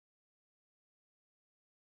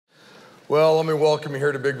Well, let me welcome you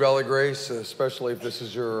here to Big Valley Grace, especially if this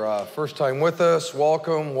is your first time with us.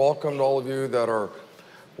 Welcome to all of you that are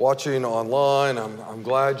watching online. I'm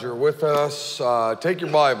glad you're with us. Take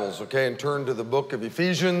your Bibles, okay, and turn to the book of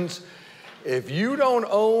Ephesians. If you don't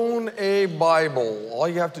own a Bible, all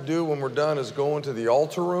you have to do when we're done is go into the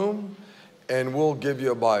altar room and we'll give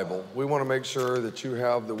you a Bible. We want to make sure that you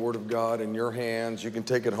have the Word of God in your hands. You can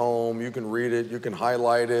take it home, you can read it, you can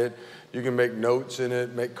highlight it, you can make notes in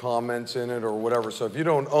it, make comments in it, or whatever. So if you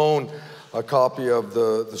don't own a copy of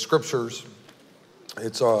the scriptures,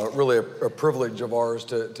 it's really a privilege of ours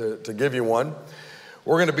to give you one.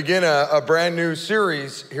 We're going to begin a brand new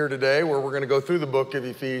series here today where we're going to go through the book of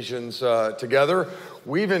Ephesians together.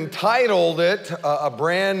 We've entitled it A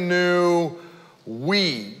Brand New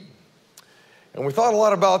We. And we thought a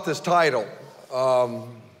lot about this title.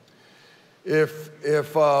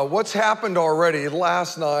 If what's happened already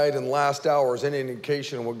last night and last hour is any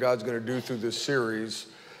indication of what God's going to do through this series,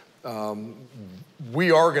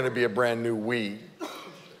 we are going to be a brand new we.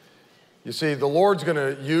 You see, the Lord's going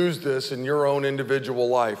to use this in your own individual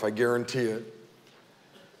life, I guarantee it.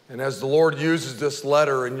 And as the Lord uses this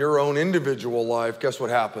letter in your own individual life, guess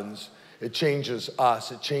what happens? It changes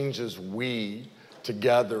us. It changes we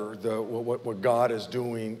together, what God is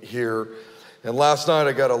doing here. And last night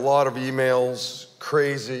I got a lot of emails,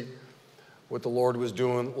 crazy what the Lord was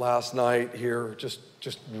doing last night here, just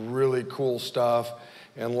really cool stuff.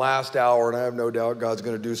 And last hour, and I have no doubt God's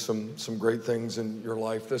going to do some great things in your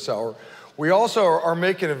life this hour. We also are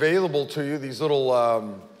making available to you these little,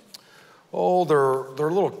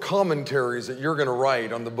 they're little commentaries that you're going to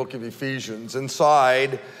write on the book of Ephesians.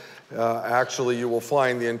 Inside, actually, you will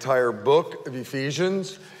find the entire book of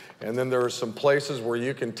Ephesians. And then there are some places where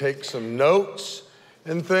you can take some notes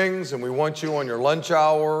and things, and we want you on your lunch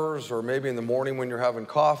hours or maybe in the morning when you're having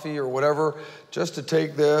coffee or whatever, just to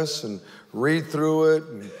take this and read through it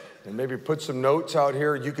and maybe put some notes out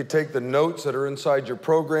here. You could take the notes that are inside your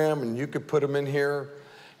program and you could put them in here.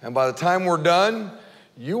 And by the time we're done,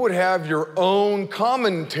 you would have your own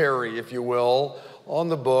commentary, if you will, on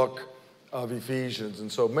the book of Ephesians.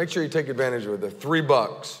 And so make sure you take advantage of it. They're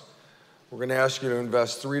 $3. We're going to ask you to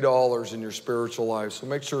invest $3 in your spiritual life. So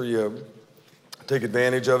make sure you take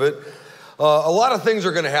advantage of it. A lot of things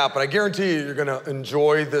are going to happen. I guarantee you're going to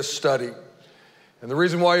enjoy this study. And the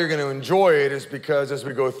reason why you're going to enjoy it is because as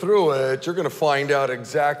we go through it, you're going to find out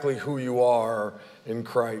exactly who you are in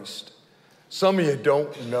Christ. Some of you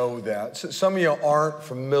don't know that. Some of you aren't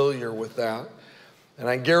familiar with that. And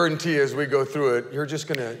I guarantee as we go through it, you're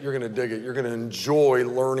going to dig it. You're going to enjoy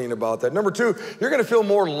learning about that. Number two, you're going to feel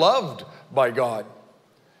more loved by God.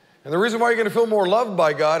 And the reason why you're going to feel more loved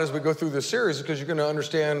by God as we go through this series is because you're going to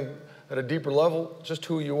understand at a deeper level just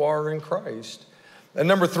who you are in Christ. And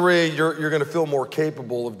number three, you're going to feel more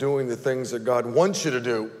capable of doing the things that God wants you to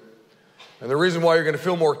do. And the reason why you're going to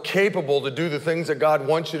feel more capable to do the things that God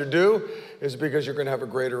wants you to do is because you're going to have a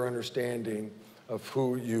greater understanding of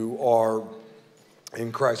who you are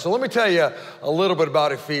in Christ. So let me tell you a little bit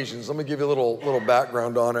about Ephesians. Let me give you a little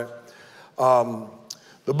background on it.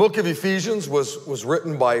 The book of Ephesians was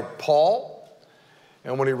written by Paul,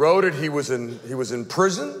 and when he wrote it, he was in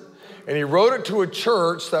prison, and he wrote it to a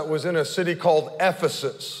church that was in a city called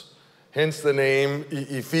Ephesus, hence the name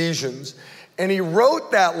Ephesians. And he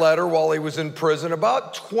wrote that letter while he was in prison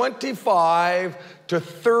about 25 to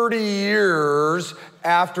 30 years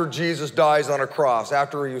after Jesus dies on a cross,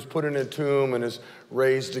 after he was put in a tomb and is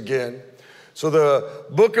raised again. So the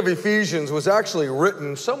book of Ephesians was actually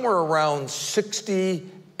written somewhere around 60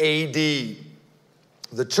 AD.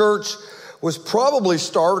 The church was probably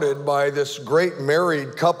started by this great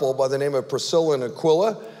married couple by the name of Priscilla and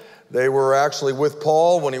Aquila. They were actually with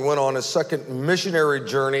Paul when he went on his second missionary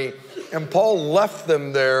journey, and Paul left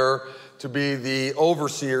them there to be the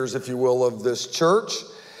overseers, if you will, of this church.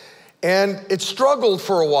 And it struggled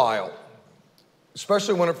for a while,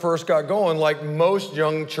 especially when it first got going, like most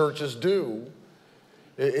young churches do.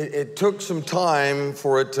 It took some time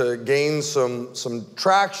for it to gain some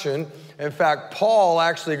traction. In fact, Paul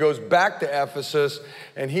actually goes back to Ephesus,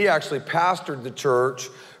 and he actually pastored the church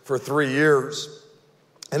for 3 years.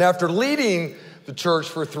 And after leading the church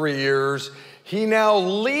for 3 years, he now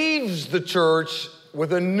leaves the church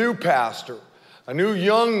with a new pastor, a new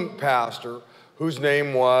young pastor, whose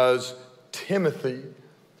name was Timothy.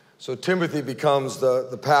 So Timothy becomes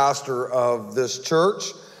the pastor of this church.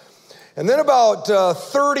 And then about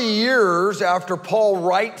 30 years after Paul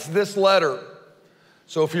writes this letter,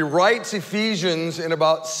 so if he writes Ephesians in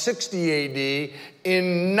about 60 AD,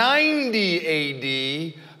 in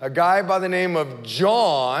 90 AD, a guy by the name of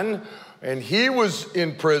John and he was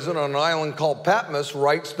in prison on an island called Patmos,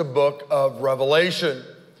 writes the book of Revelation.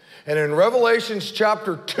 And in Revelations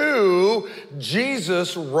chapter 2,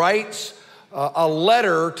 Jesus writes a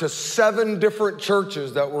letter to 7 different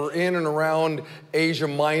churches that were in and around Asia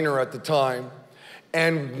Minor at the time.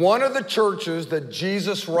 And one of the churches that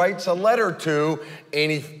Jesus writes a letter to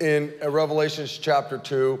in Revelations chapter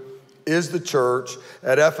 2 is the church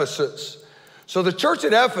at Ephesus. So the church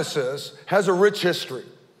at Ephesus has a rich history,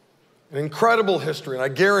 an incredible history. And I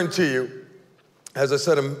guarantee you, as I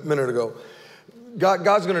said a minute ago,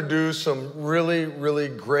 God's going to do some really, really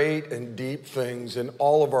great and deep things in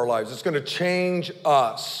all of our lives. It's going to change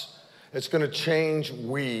us. It's going to change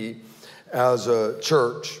we as a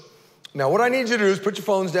church. Now, what I need you to do is put your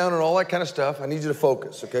phones down and all that kind of stuff. I need you to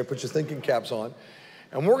focus, okay? Put your thinking caps on.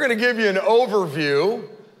 And we're going to give you an overview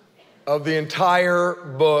of the entire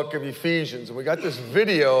book of Ephesians. And we got this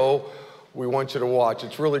video we want you to watch.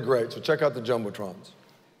 It's really great. So check out the Jumbotrons.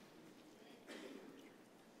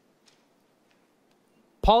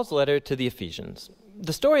 Paul's letter to the Ephesians.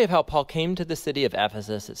 The story of how Paul came to the city of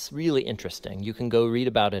Ephesus is really interesting. You can go read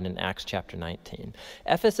about it in Acts chapter 19.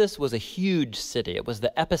 Ephesus was a huge city. It was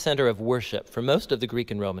the epicenter of worship for most of the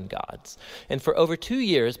Greek and Roman gods. And for over 2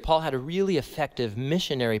 years, Paul had a really effective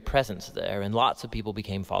missionary presence there, and lots of people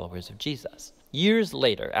became followers of Jesus. Years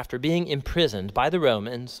later, after being imprisoned by the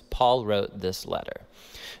Romans, Paul wrote this letter.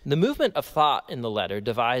 The movement of thought in the letter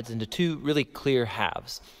divides into 2 really clear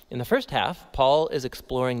halves. In the first half, Paul is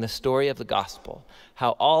exploring the story of the gospel,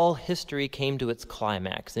 how all history came to its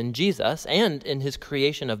climax in Jesus and in his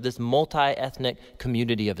creation of this multi-ethnic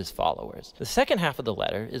community of his followers. The second half of the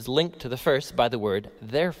letter is linked to the first by the word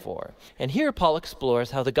therefore. And here Paul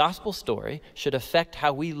explores how the gospel story should affect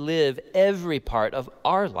how we live every part of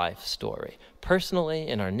our life story, personally,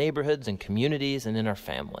 in our neighborhoods and communities, and in our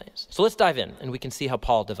families. So let's dive in, and we can see how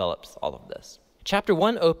Paul develops all of this. Chapter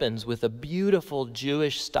 1 opens with a beautiful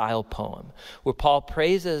Jewish-style poem where Paul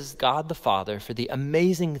praises God the Father for the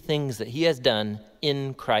amazing things that he has done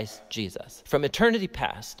in Christ Jesus. From eternity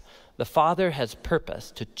past, the Father has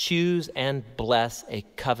purposed to choose and bless a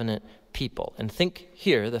covenant people. And think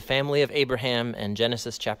here, the family of Abraham and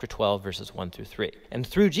Genesis chapter 12, verses 1 through 3. And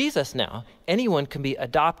through Jesus now, anyone can be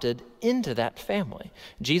adopted into that family.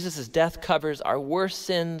 Jesus' death covers our worst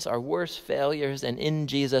sins, our worst failures, and in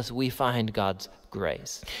Jesus we find God's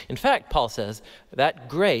grace. In fact, Paul says that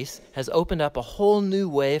grace has opened up a whole new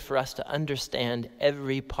way for us to understand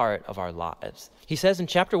every part of our lives. He says in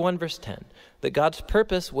chapter 1, verse 10, that God's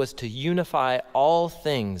purpose was to unify all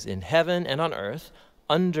things in heaven and on earth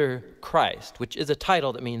under Christ, which is a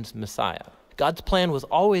title that means Messiah. God's plan was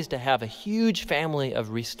always to have a huge family of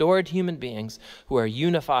restored human beings who are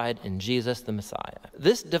unified in Jesus the Messiah.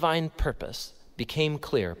 This divine purpose became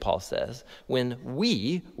clear, Paul says, when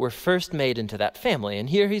we were first made into that family. And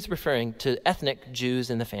here he's referring to ethnic Jews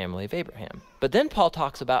in the family of Abraham. But then Paul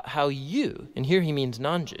talks about how you, and here he means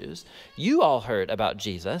non-Jews, you all heard about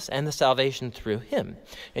Jesus and the salvation through him.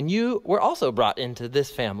 And you were also brought into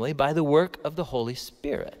this family by the work of the Holy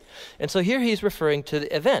Spirit. And so here he's referring to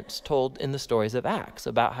the events told in the stories of Acts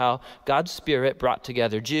about how God's Spirit brought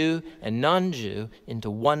together Jew and non-Jew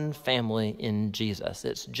into one family in Jesus.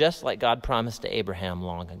 It's just like God promised to Abraham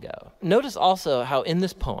long ago. Notice also how in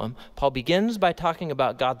this poem, Paul begins by talking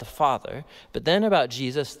about God the Father, but then about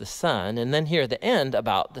Jesus the Son, and then here at the end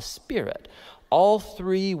about the Spirit. All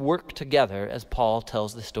 3 work together as Paul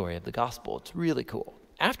tells the story of the gospel. It's really cool.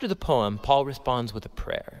 After the poem, Paul responds with a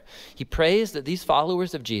prayer. He prays that these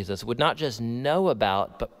followers of Jesus would not just know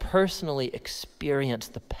about, but personally experience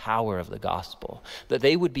the power of the gospel, that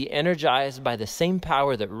they would be energized by the same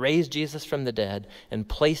power that raised Jesus from the dead and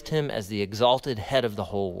placed him as the exalted head of the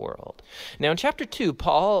whole world. Now in chapter 2,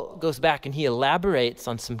 Paul goes back and he elaborates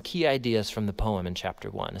on some key ideas from the poem in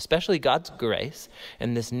chapter 1, especially God's grace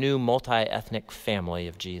and this new multi-ethnic family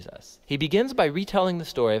of Jesus. He begins by retelling the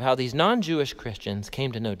story of how these non-Jewish Christians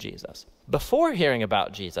came to know Jesus. Before hearing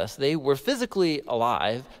about Jesus, they were physically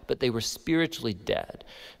alive, but they were spiritually dead.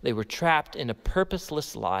 They were trapped in a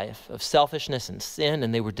purposeless life of selfishness and sin,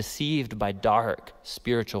 and they were deceived by dark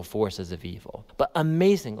spiritual forces of evil. But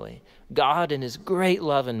amazingly, God, in his great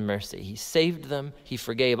love and mercy, he saved them, he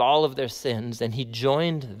forgave all of their sins, and he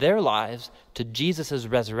joined their lives to Jesus'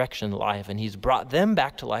 resurrection life, and he's brought them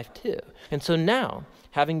back to life too. And so now,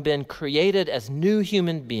 having been created as new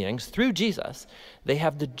human beings through Jesus, they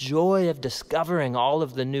have the joy of discovering all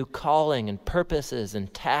of the new calling and purposes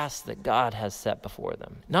and tasks that God has set before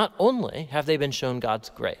them. Not only have they been shown God's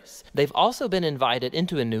grace, they've also been invited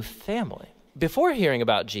into a new family. Before hearing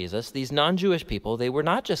about Jesus, these non-Jewish people, they were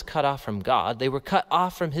not just cut off from God, they were cut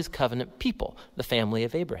off from his covenant people, the family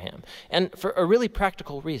of Abraham. And for a really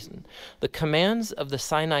practical reason. The commands of the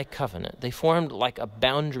Sinai covenant, they formed like a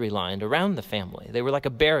boundary line around the family. They were like a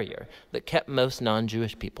barrier that kept most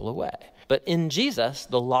non-Jewish people away. But in Jesus,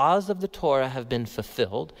 the laws of the Torah have been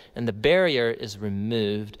fulfilled and the barrier is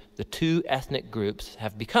removed. The two ethnic groups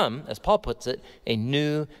have become, as Paul puts it, a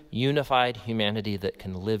new unified humanity that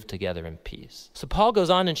can live together in peace. So Paul goes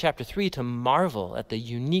on in chapter 3 to marvel at the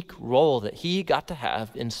unique role that he got to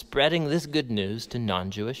have in spreading this good news to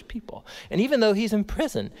non-Jewish people. And even though he's in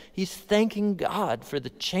prison, he's thanking God for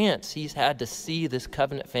the chance he's had to see this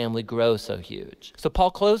covenant family grow so huge. So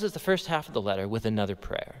Paul closes the first half of the letter with another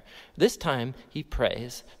prayer. This time, he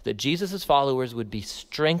prays that Jesus' followers would be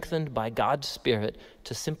strengthened by God's Spirit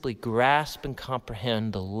to simply grasp and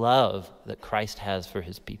comprehend the love that Christ has for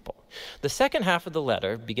his people. The second half of the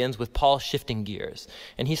letter begins with Paul shifting gears,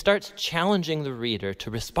 and he starts challenging the reader to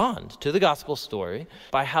respond to the gospel story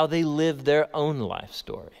by how they live their own life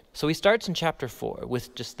story. So he starts in chapter 4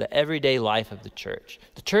 with just the everyday life of the church.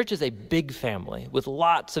 The church is a big family with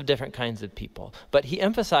lots of different kinds of people, but he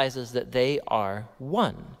emphasizes that they are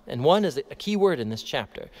one. And one is a key word in this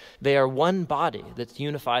chapter. They are one body that's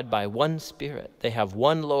unified by one Spirit. They have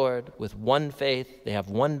one Lord with one faith. They have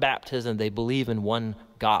one baptism. They believe in one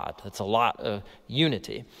God. That's a lot of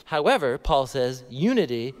unity. However, Paul says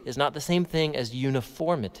unity is not the same thing as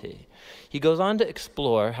uniformity. He goes on to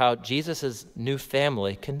explore how Jesus' new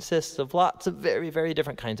family consists of lots of very, very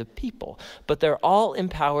different kinds of people, but they're all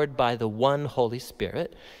empowered by the one Holy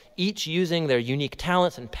Spirit, each using their unique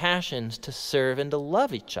talents and passions to serve and to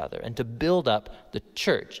love each other and to build up the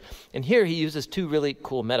church. And here he uses two really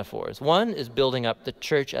cool metaphors. One is building up the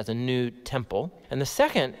church as a new temple, and the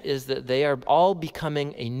second is that they are all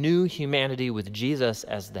becoming a new humanity with Jesus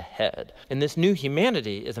as the head. And this new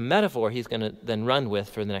humanity is a metaphor he's going to then run with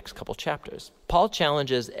for the next couple chapters. Paul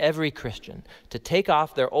challenges every Christian to take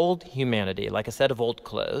off their old humanity, like a set of old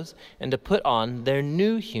clothes, and to put on their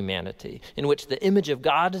new humanity, in which the image of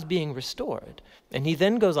God is being restored. And he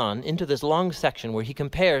then goes on into this long section where he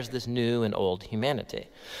compares this new and old humanity.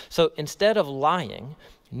 So instead of lying,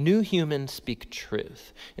 new humans speak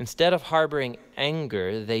truth. Instead of harboring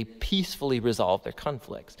anger, they peacefully resolve their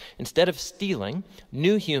conflicts. Instead of stealing,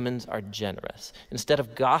 new humans are generous. Instead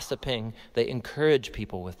of gossiping, they encourage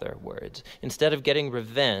people with their words. Instead of getting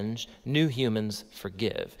revenge, new humans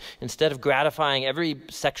forgive. Instead of gratifying every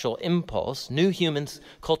sexual impulse, new humans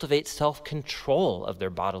cultivate self-control of their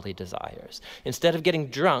bodily desires. Instead of getting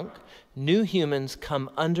drunk, new humans come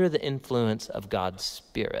under the influence of God's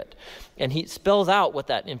Spirit. And he spells out what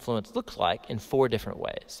that influence looks like in 4 different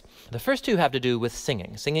ways. The first 2 have to do with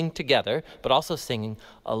singing together, but also singing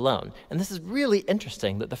alone. And this is really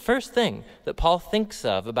interesting that the first thing that Paul thinks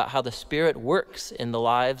of about how the Spirit works in the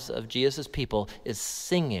lives of Jesus' people is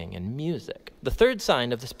singing and music. The third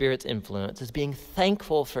sign of the Spirit's influence is being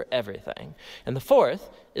thankful for everything. And the fourth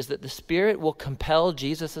is that the Spirit will compel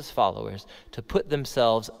Jesus' followers to put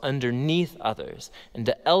themselves underneath others and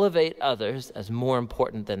to elevate others as more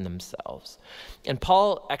important than themselves. And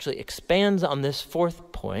Paul actually expands on this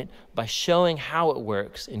 4th point by showing how it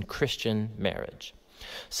works in Christian marriage.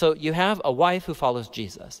 So you have a wife who follows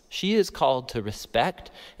Jesus. She is called to respect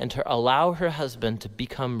and to allow her husband to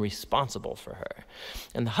become responsible for her.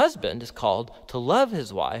 And the husband is called to love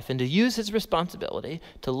his wife and to use his responsibility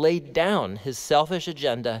to lay down his selfish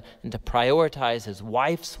agenda and to prioritize his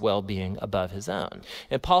wife's well-being above his own.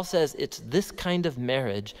 And Paul says it's this kind of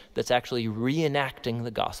marriage that's actually reenacting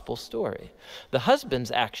the gospel story. The husband's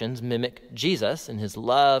actions mimic Jesus in his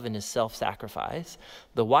love and his self-sacrifice.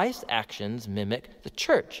 The wife's actions mimic the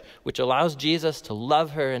church, which allows Jesus to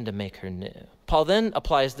love her and to make her new. Paul then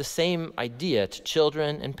applies the same idea to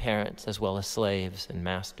children and parents as well as slaves and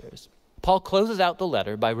masters. Paul closes out the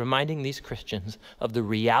letter by reminding these Christians of the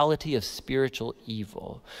reality of spiritual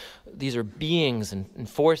evil. These are beings and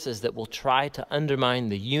forces that will try to undermine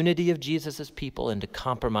the unity of Jesus' people and to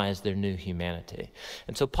compromise their new humanity.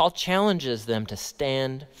 And so Paul challenges them to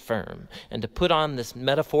stand firm and to put on this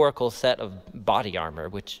metaphorical set of body armor,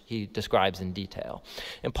 which he describes in detail.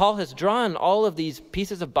 And Paul has drawn all of these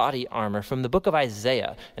pieces of body armor from the book of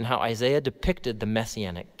Isaiah and how Isaiah depicted the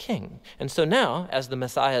Messianic king. And so now, as the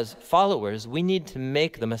Messiah's followers, we need to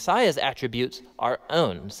make the Messiah's attributes our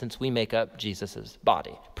own, since we make up Jesus'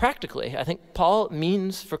 body. Practically, I think Paul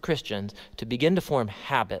means for Christians to begin to form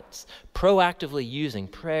habits, proactively using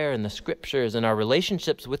prayer and the scriptures and our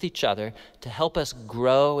relationships with each other to help us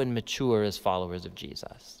grow and mature as followers of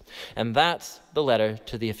Jesus. And that's the letter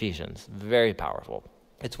to the Ephesians. Very powerful.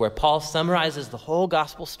 It's where Paul summarizes the whole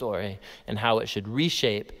gospel story and how it should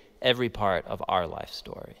reshape every part of our life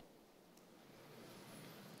story.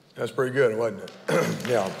 That's pretty good, wasn't it?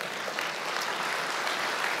 Yeah.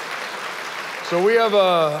 So we have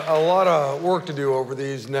a lot of work to do over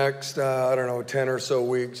these next, 10 or so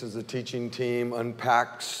weeks as the teaching team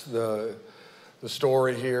unpacks the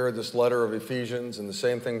story here, this letter of Ephesians, and the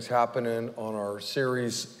same thing's happening on our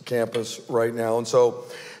series campus right now. And so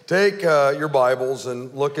take your Bibles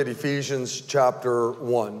and look at Ephesians chapter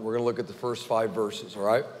 1. We're going to look at the first 5 verses, all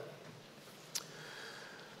right?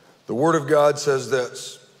 The Word of God says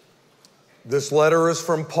this. This letter is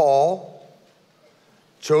from Paul,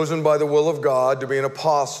 chosen by the will of God to be an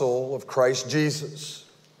apostle of Christ Jesus.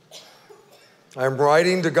 I am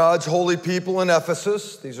writing to God's holy people in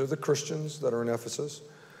Ephesus. These are the Christians that are in Ephesus,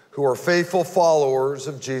 who are faithful followers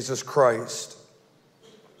of Jesus Christ.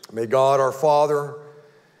 May God our Father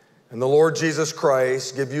and the Lord Jesus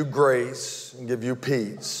Christ give you grace and give you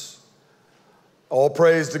peace. All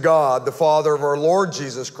praise to God, the Father of our Lord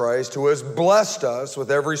Jesus Christ, who has blessed us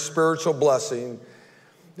with every spiritual blessing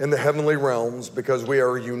in the heavenly realms because we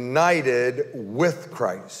are united with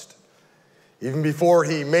Christ. Even before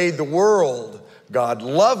he made the world, God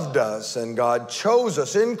loved us and God chose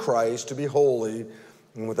us in Christ to be holy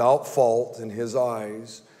and without fault in his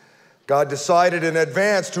eyes. God decided in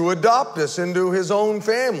advance to adopt us into his own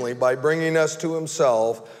family by bringing us to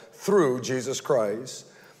himself through Jesus Christ.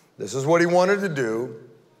 This is what he wanted to do,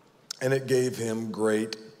 and it gave him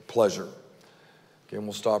great pleasure. Okay, and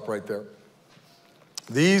we'll stop right there.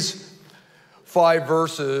 These 5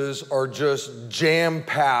 verses are just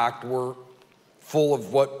jam-packed. We're full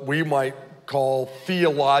of what we might call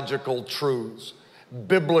theological truths,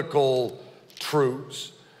 biblical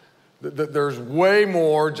truths. There's way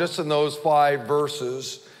more just in those 5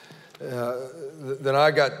 verses than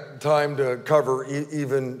I got time to cover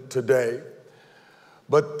even today.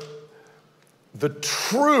 But the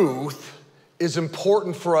truth is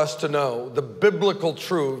important for us to know. The biblical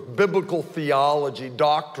truth, biblical theology,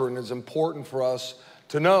 doctrine is important for us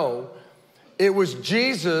to know. It was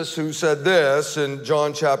Jesus who said this in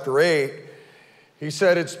John chapter 8. He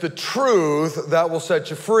said, it's the truth that will set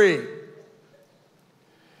you free.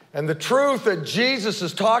 And the truth that Jesus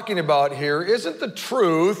is talking about here isn't the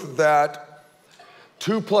truth that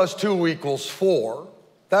 2 + 2 = 4.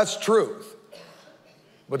 That's truth.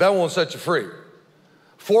 But that won't set you free.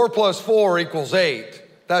 4 + 4 = 8.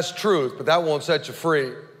 That's truth, but that won't set you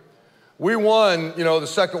free. We won, the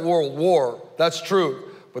Second World War. That's truth,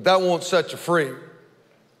 but that won't set you free.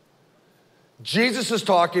 Jesus is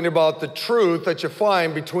talking about the truth that you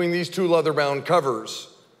find between these 2 leather-bound covers.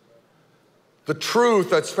 The truth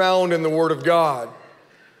that's found in the Word of God.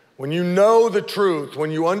 When you know the truth,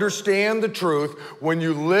 when you understand the truth, when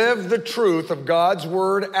you live the truth of God's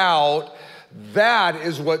Word out, that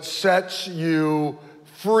is what sets you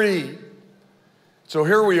free. So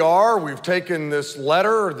here we are. We've taken this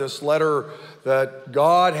letter that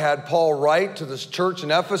God had Paul write to this church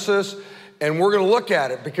in Ephesus, and we're going to look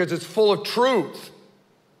at it because it's full of truth.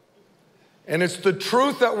 And it's the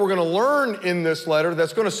truth that we're going to learn in this letter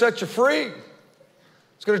that's going to set you free.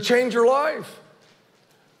 It's going to change your life,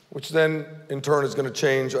 which then in turn is going to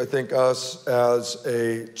change, I think, us as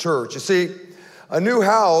a church. You see, a new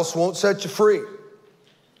house won't set you free.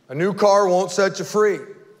 A new car won't set you free.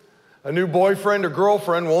 A new boyfriend or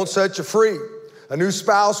girlfriend won't set you free. A new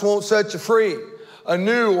spouse won't set you free. A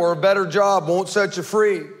new or a better job won't set you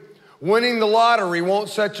free. Winning the lottery won't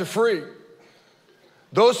set you free.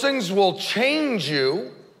 Those things will change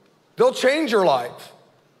you. They'll change your life.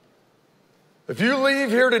 If you leave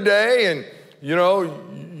here today and,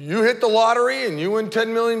 you hit the lottery and you win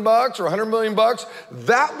 $10 million or $100 million,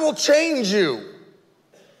 that will change you.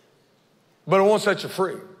 But it won't set you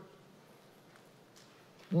free.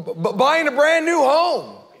 But buying a brand new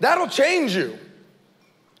home, that'll change you.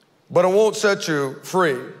 But it won't set you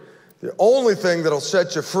free. The only thing that'll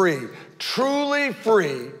set you free, truly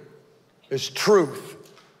free, is truth.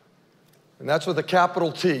 And that's with a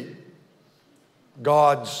capital T.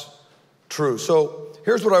 God's truth. So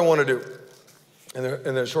here's what I want to do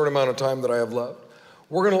in the short amount of time that I have left.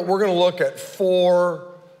 We're gonna look at 4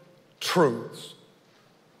 truths.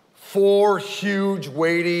 4 huge,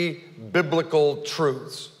 weighty, biblical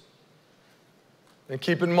truths. And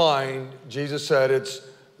keep in mind, Jesus said it's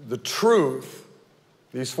the truth,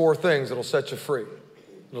 these 4 things that'll set you free.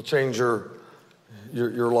 It'll change your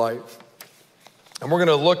life. And we're going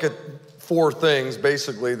to look at 4 things,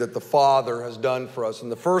 basically, that the Father has done for us. And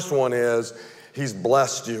the first one is, he's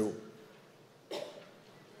blessed you.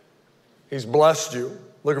 He's blessed you.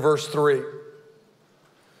 Look at verse 3.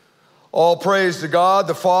 All praise to God,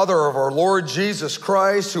 the Father of our Lord Jesus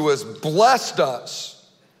Christ, who has blessed us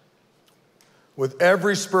with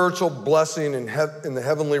every spiritual blessing in the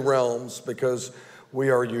heavenly realms because we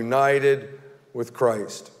are united with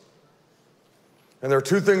Christ. And there are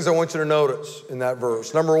two things I want you to notice in that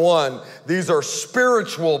verse. Number one, these are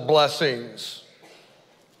spiritual blessings.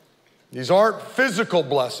 These aren't physical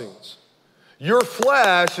blessings. Your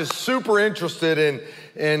flesh is super interested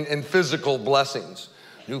in physical blessings.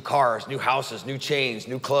 New cars, new houses, new chains,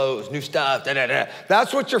 new clothes, new stuff, da-da-da.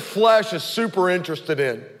 That's what your flesh is super interested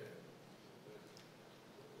in.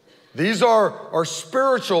 These are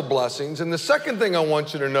spiritual blessings. And the second thing I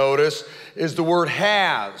want you to notice is the word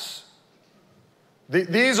has.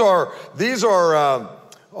 These are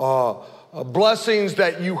blessings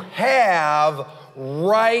that you have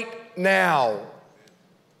right now.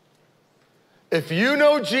 If you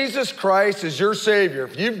know Jesus Christ as your Savior,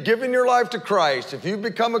 if you've given your life to Christ, if you've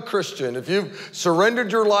become a Christian, if you've surrendered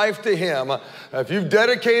your life to Him, if you've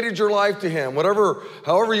dedicated your life to Him,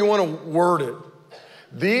 however you want to word it,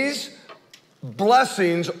 these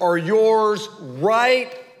blessings are yours right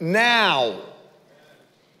now.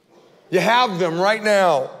 You have them right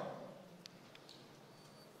now.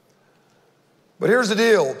 But here's the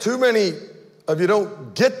deal. Too many of you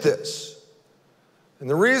don't get this. And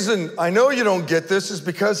the reason I know you don't get this is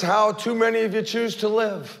because how too many of you choose to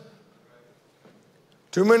live.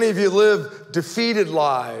 Too many of you live defeated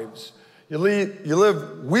lives. You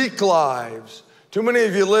live weak lives. Too many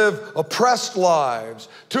of you live oppressed lives.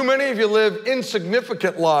 Too many of you live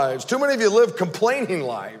insignificant lives. Too many of you live complaining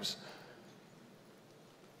lives.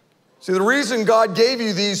 See, the reason God gave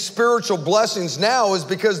you these spiritual blessings now is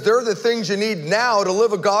because they're the things you need now to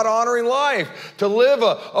live a God-honoring life, to live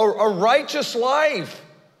a righteous life,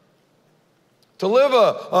 to live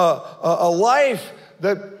a life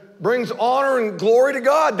that brings honor and glory to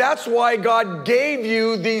God. That's why God gave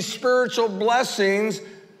you these spiritual blessings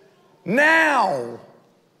now.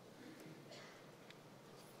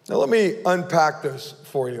 Now let me unpack this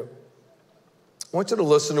for you. I want you to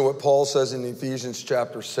listen to what Paul says in Ephesians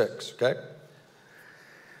chapter 6, okay?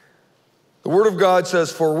 The Word of God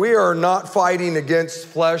says, "For we are not fighting against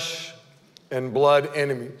flesh and blood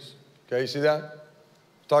enemies." Okay, you see that?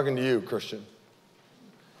 I'm talking to you, Christian.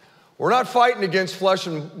 We're not fighting against flesh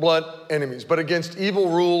and blood enemies, but against evil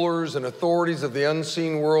rulers and authorities of the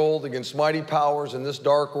unseen world, against mighty powers in this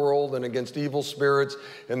dark world, and against evil spirits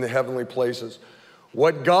in the heavenly places.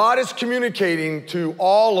 What God is communicating to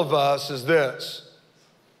all of us is this.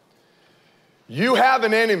 You have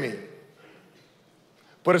an enemy,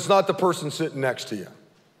 but it's not the person sitting next to you.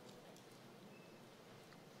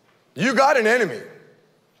 You got an enemy.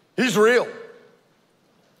 He's real.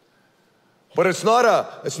 But it's not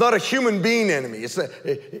a human being enemy. It's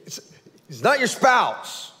not your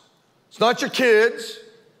spouse. It's not your kids.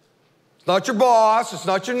 It's not your boss. It's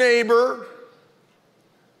not your neighbor.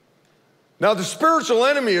 Now, the spiritual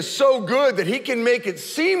enemy is so good that he can make it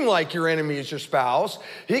seem like your enemy is your spouse.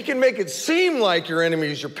 He can make it seem like your enemy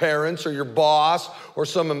is your parents or your boss or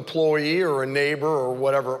some employee or a neighbor or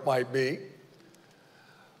whatever it might be.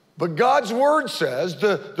 But God's word says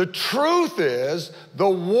the truth is the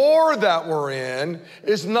war that we're in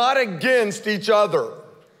is not against each other.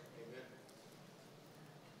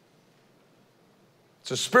 It's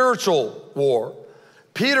a spiritual war.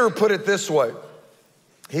 Peter put it this way.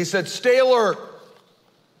 He said, "Stay alert.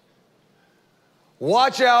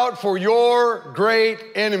 Watch out for your great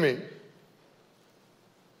enemy.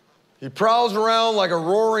 He prowls around like a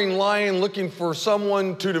roaring lion looking for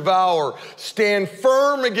someone to devour. Stand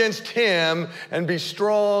firm against him and be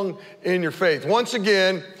strong in your faith." Once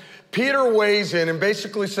again, Peter weighs in and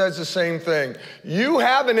basically says the same thing. You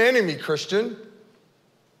have an enemy, Christian.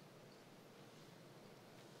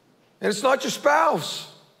 And it's not your spouse.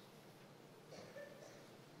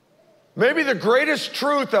 Maybe the greatest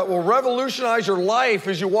truth that will revolutionize your life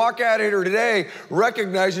as you walk out here today,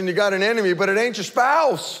 recognizing you got an enemy, but it ain't your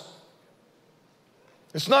spouse.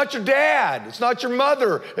 It's not your dad. It's not your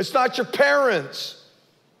mother. It's not your parents.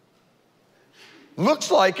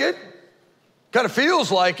 Looks like it. Kind of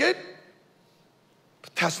feels like it.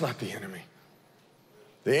 But that's not the enemy.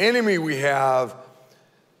 The enemy we have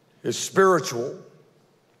is spiritual.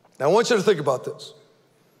 Now, I want you to think about this.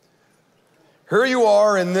 Here you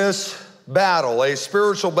are in this battle, a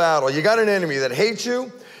spiritual battle. You got an enemy that hates you.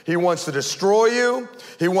 He wants to destroy you.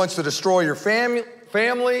 He wants to destroy your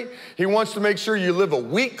family. He wants to make sure you live a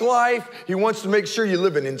weak life. He wants to make sure you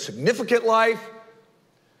live an insignificant life.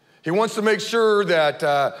 He wants to make sure that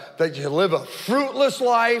you live a fruitless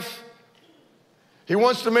life. He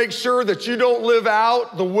wants to make sure that you don't live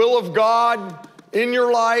out the will of God in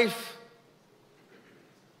your life.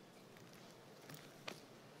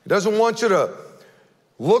 He doesn't want you to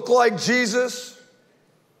look like Jesus.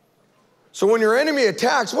 So when your enemy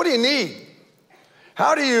attacks, what do you need?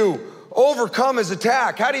 How do you overcome his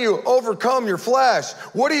attack? How do you overcome your flesh?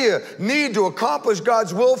 What do you need to accomplish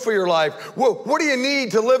God's will for your life? What do you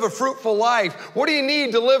need to live a fruitful life? What do you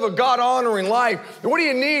need to live a God-honoring life? What do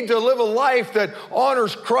you need to live a life that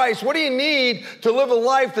honors Christ? What do you need to live a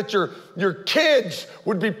life that your kids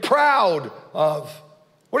would be proud of?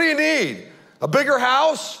 What do you need? A bigger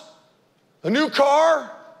house? A new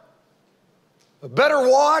car? A better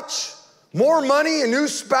watch? More money? A new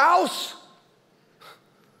spouse?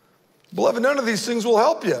 Beloved, none of these things will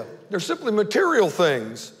help you. They're simply material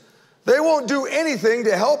things. They won't do anything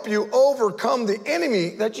to help you overcome the enemy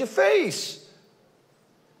that you face.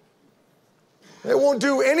 They won't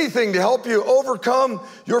do anything to help you overcome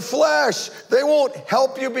your flesh. They won't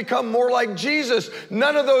help you become more like Jesus.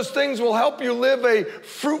 None of those things will help you live a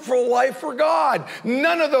fruitful life for God.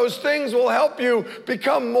 None of those things will help you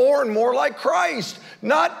become more and more like Christ.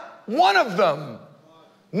 Not one of them.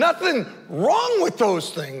 Nothing wrong with those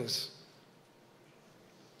things.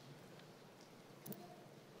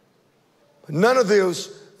 None of those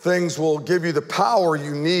things will give you the power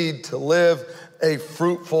you need to live a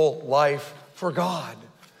fruitful life for God.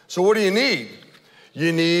 So what do you need?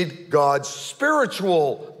 You need God's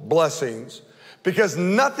spiritual blessings, because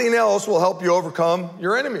nothing else will help you overcome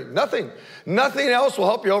your enemy. Nothing. Nothing else will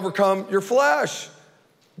help you overcome your flesh.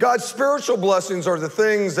 God's spiritual blessings are the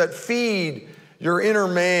things that feed your inner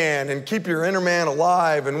man and keep your inner man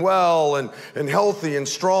alive and well and healthy and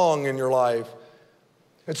strong in your life.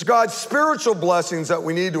 It's God's spiritual blessings that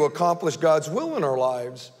we need to accomplish God's will in our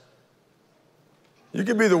lives. You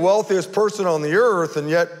could be the wealthiest person on the earth and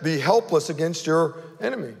yet be helpless against your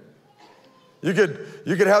enemy. You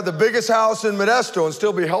could have the biggest house in Modesto and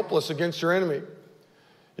still be helpless against your enemy.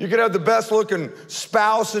 You could have the best looking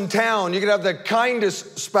spouse in town. You could have the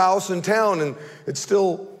kindest spouse in town, and it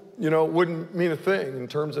still, wouldn't mean a thing in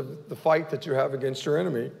terms of the fight that you have against your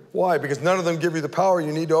enemy. Why? Because none of them give you the power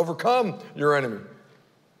you need to overcome your enemy.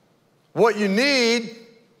 What you need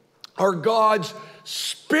are God's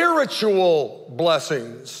spiritual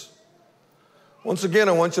blessings. Once again,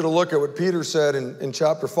 I want you to look at what Peter said in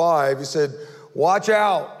chapter 5. He said, watch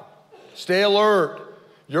out, stay alert.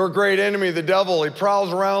 Your great enemy, the devil, he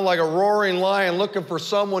prowls around like a roaring lion looking for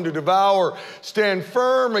someone to devour. Stand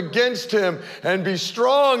firm against him and be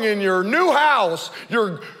strong in your new house,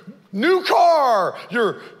 your new car,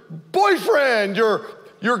 your boyfriend, your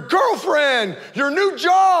girlfriend, your new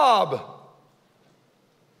job.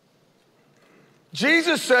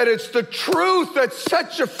 Jesus said it's the truth that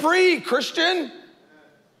sets you free, Christian.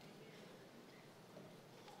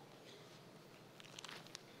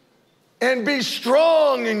 And be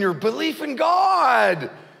strong in your belief in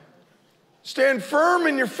God. Stand firm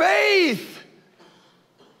in your faith.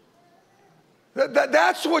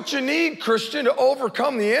 That's what you need, Christian, to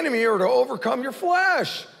overcome the enemy or to overcome your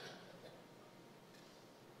flesh.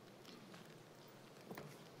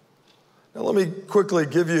 Now let me quickly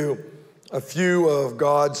give you a few of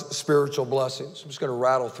God's spiritual blessings. I'm just going to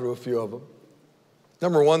rattle through a few of them.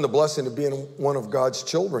 Number one, the blessing of being one of God's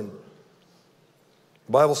children.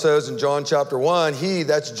 The Bible says in John chapter 1, he,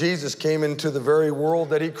 that's Jesus, came into the very world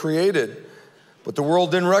that he created. But the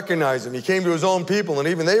world didn't recognize him. He came to his own people, and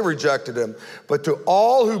even they rejected him. But to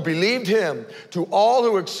all who believed him, to all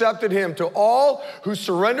who accepted him, to all who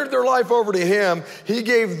surrendered their life over to him, he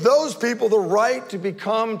gave those people the right to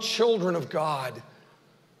become children of God.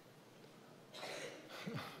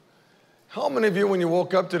 How many of you, when you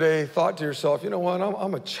woke up today, thought to yourself, you know what,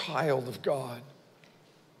 I'm a child of God?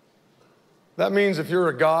 That means if you're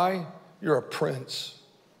a guy, you're a prince.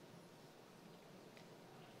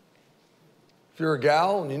 If you're a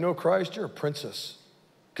gal and you know Christ, you're a princess,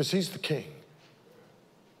 because he's the king.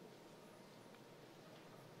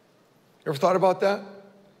 You ever thought about that?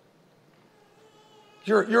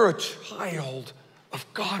 You're a child of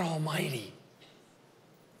God Almighty.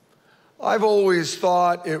 I've always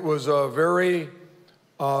thought it was a very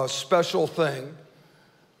special thing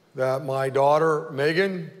that my daughter,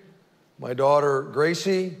 Megan, my daughter,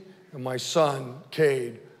 Gracie, and my son,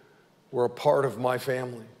 Cade, were a part of my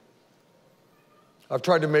family. I've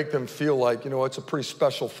tried to make them feel like, it's a pretty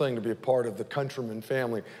special thing to be a part of the Countryman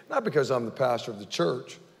family, not because I'm the pastor of the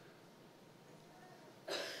church.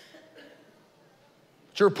 But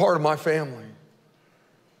you're a part of my family.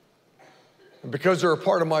 And because they're a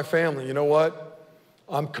part of my family, you know what?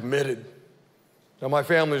 I'm committed. Now my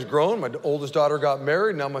family's grown. My oldest daughter got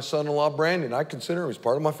married. Now my son-in-law, Brandon, I consider him as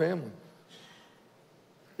part of my family.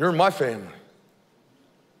 You're in my family.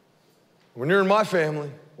 When you're in my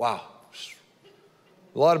family, wow.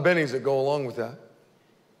 A lot of bennies that go along with that.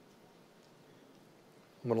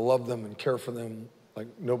 I'm going to love them and care for them like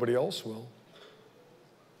nobody else will.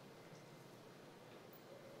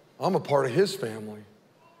 I'm a part of his family.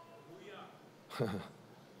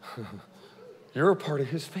 You're a part of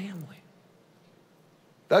his family.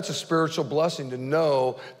 That's a spiritual blessing to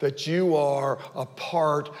know that you are a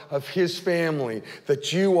part of his family,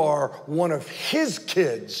 that you are one of his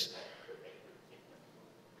kids.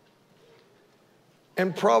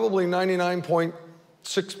 And probably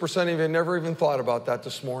 99.6% of you never even thought about that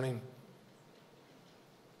this morning.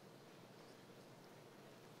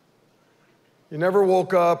 You never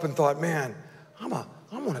woke up and thought, man, I'm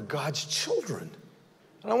one of God's children.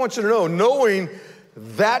 And I want you to know, knowing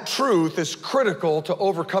that truth is critical to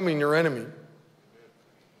overcoming your enemy.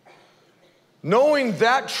 Knowing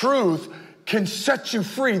that truth can set you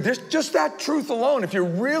free. There's just that truth alone, if you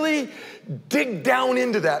really dig down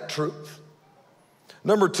into that truth.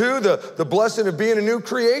 Number two, the blessing of being a new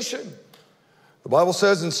creation. The Bible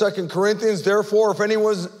says in 2 Corinthians, therefore, if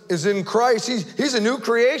anyone is in Christ, he's a new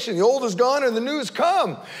creation. The old is gone and the new has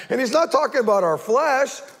come. And he's not talking about our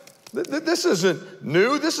flesh. This isn't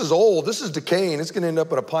new. This is old. This is decaying. It's going to end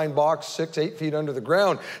up in a pine box 6-8 feet under the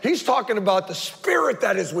ground. He's talking about the spirit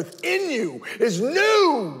that is within you is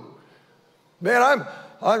new. Man,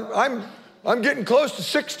 I'm getting close to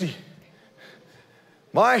 60.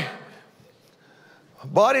 My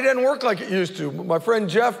body doesn't work like it used to. My friend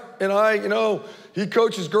Jeff and I, he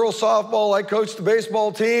coaches girls softball. I coach the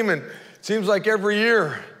baseball team, and it seems like every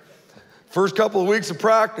year, first couple of weeks of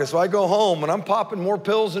practice, I go home and I'm popping more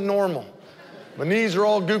pills than normal. My knees are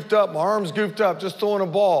all goofed up, my arms goofed up, just throwing a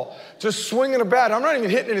ball, just swinging a bat. I'm not even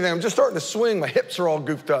hitting anything. I'm just starting to swing. My hips are all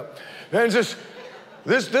goofed up. And just,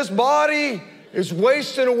 this body is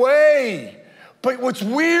wasting away. But what's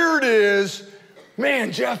weird is,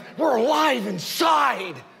 man, Jeff, we're alive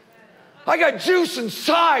inside. I got juice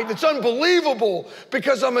inside that's unbelievable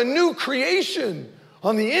because I'm a new creation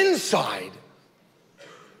on the inside.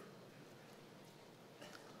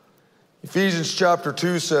 Ephesians chapter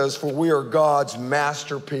 2 says, for we are God's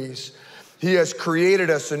masterpiece. He has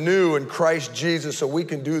created us anew in Christ Jesus so we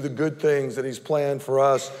can do the good things that he's planned for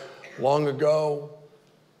us long ago.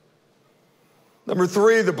 Number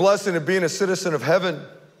three, the blessing of being a citizen of heaven.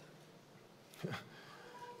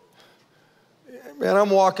 Man,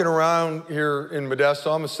 I'm walking around here in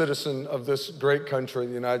Modesto. I'm a citizen of this great country,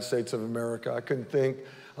 the United States of America. I couldn't think.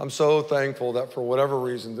 I'm so thankful that for whatever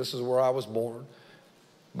reason, this is where I was born.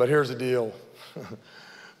 But here's the deal.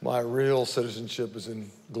 My real citizenship is in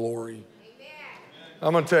glory.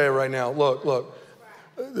 I'm going to tell you right now, look,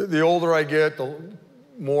 the older I get, the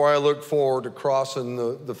more I look forward to crossing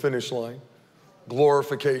the finish line.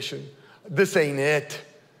 Glorification. This ain't it.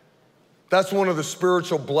 That's one of the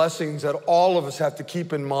spiritual blessings that all of us have to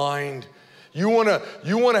keep in mind. You want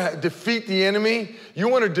to defeat the enemy? You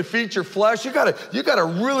want to defeat your flesh? You got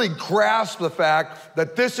to really grasp the fact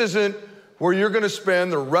that this isn't where you're going to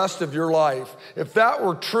spend the rest of your life. If that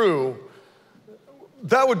were true,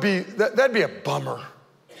 that'd be a bummer.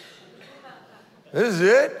 This is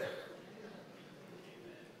it?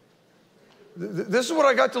 This is what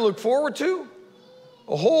I got to look forward to?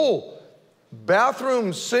 A whole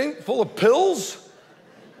bathroom sink full of pills?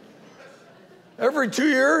 Every 2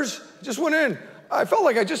 years? Just went in. I felt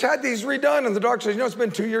like I just had these redone, and the doctor said, it's been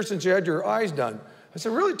 2 years since you had your eyes done. I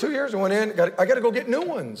said, really, 2 years? I went in, I got to go get new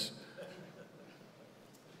ones.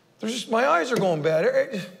 My eyes are going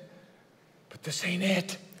bad. But this ain't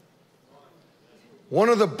it. One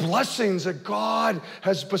of the blessings that God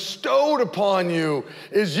has bestowed upon you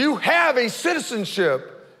is you have a citizenship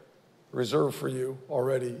reserved for you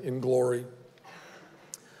already in glory.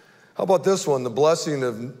 How about this one? The blessing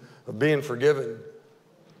of being forgiven.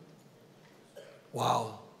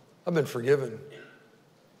 Wow, I've been forgiven.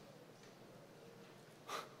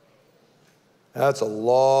 That's a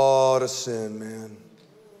lot of sin, man.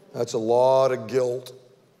 That's a lot of guilt.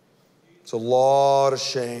 It's a lot of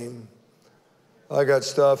shame. I got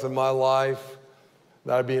stuff in my life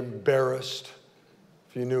that I'd be embarrassed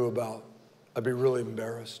if you knew about. I'd be really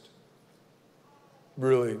embarrassed,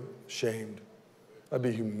 really shamed. I'd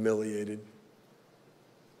be humiliated.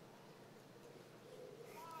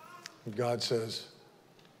 And God says,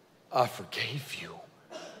 I forgave you.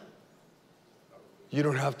 You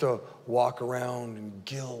don't have to walk around in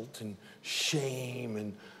guilt and shame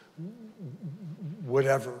and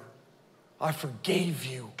whatever. I forgave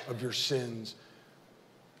you of your sins.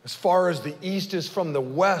 As far as the east is from the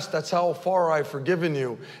west, that's how far I've forgiven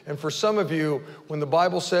you. And for some of you, when the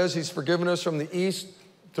Bible says he's forgiven us from the east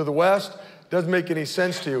to the west, it doesn't make any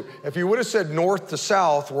sense to you. If you would have said north to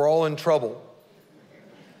south, we're all in trouble.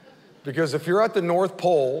 Because if you're at the North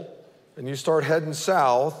Pole and you start heading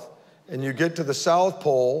south and you get to the South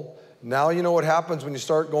Pole, now you know what happens when you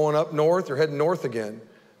start going up north, you're heading north again.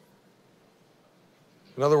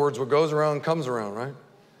 In other words, what goes around comes around, right?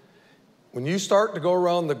 When you start to go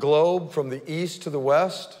around the globe from the east to the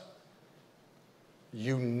west,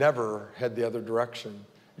 you never head the other direction.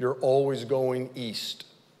 You're always going east.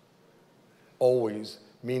 Always.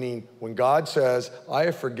 Meaning when God says, I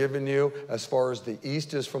have forgiven you as far as the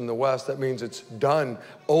east is from the west, that means it's done,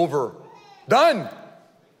 over, done.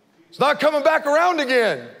 It's not coming back around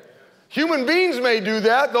again. Human beings may do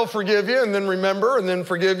that. They'll forgive you and then remember and then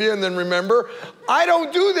forgive you and then remember. I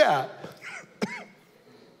don't do that.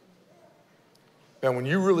 And when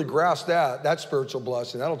you really grasp that spiritual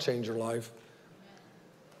blessing, that'll change your life.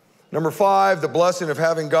 Number 5, the blessing of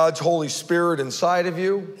having God's Holy Spirit inside of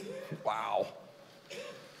you. Wow.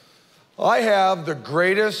 I have the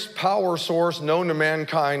greatest power source known to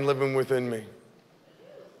mankind living within me.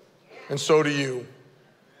 And so do you,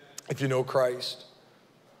 if you know Christ.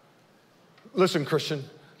 Listen, Christian,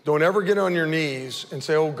 don't ever get on your knees and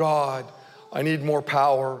say, oh God, I need more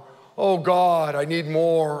power. Oh God, I need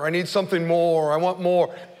more. I need something more. I want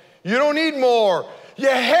more. You don't need more. You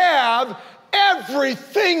have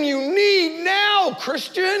everything you need now,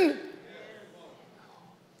 Christian.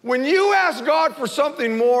 When you ask God for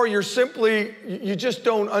something more, you just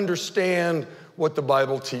don't understand what the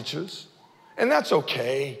Bible teaches. And that's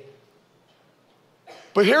okay.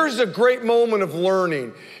 But here's a great moment of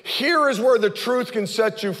learning. Here is where the truth can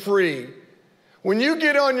set you free. When you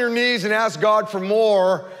get on your knees and ask God for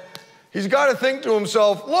more, he's got to think to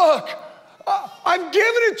himself, look, I've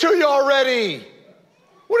given it to you already.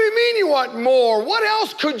 What do you mean you want more? What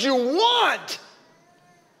else could you want?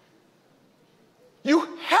 You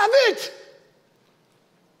have it.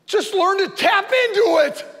 Just learn to tap into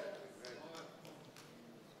it.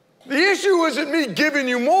 The issue isn't me giving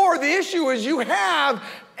you more. The issue is you have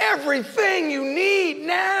everything you need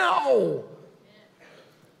now.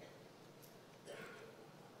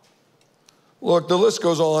 Look, the list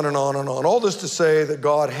goes on and on and on. All this to say that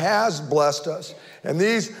God has blessed us. And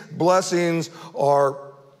these blessings are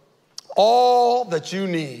all that you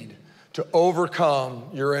need to overcome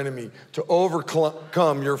your enemy, to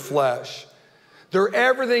overcome your flesh. They're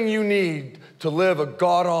everything you need to live a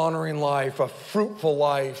God-honoring life, a fruitful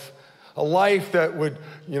life, a life that would,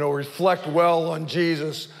 reflect well on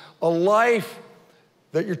Jesus, a life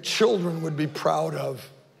that your children would be proud of,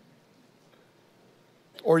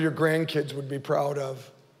 or your grandkids would be proud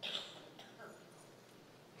of.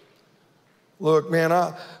 Look, man,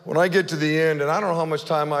 when I get to the end, and I don't know how much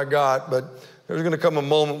time I got, but there's going to come a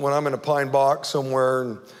moment when I'm in a pine box somewhere,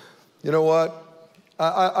 and you know what?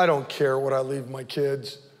 I don't care what I leave my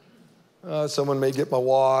kids. Someone may get my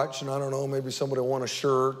watch, and I don't know, maybe somebody will want a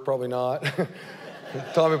shirt, probably not.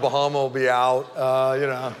 Tommy Bahama will be out,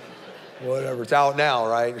 whatever. It's out now,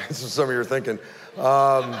 right? This is some of you are thinking. What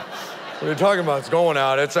are you talking about? It's going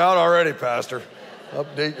out. It's out already, Pastor.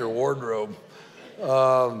 Update your wardrobe.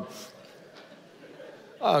 I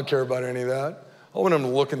don't care about any of that. I want them to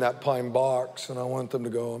look in that pine box, and I want them to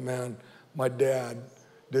go, man, my dad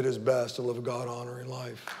did his best to live a God-honoring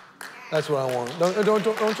life. That's what I want. Don't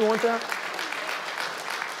you want that?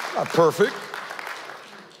 Not perfect.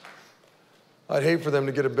 I'd hate for them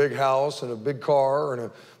to get a big house and a big car and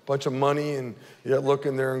a bunch of money and yet look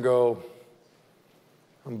in there and go,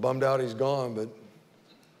 I'm bummed out he's gone, but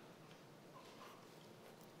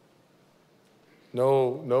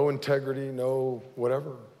no integrity, no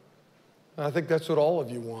whatever. And I think that's what all of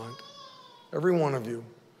you want, every one of you.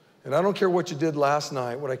 And I don't care what you did last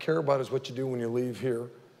night. What I care about is what you do when you leave here.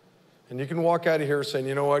 And you can walk out of here saying,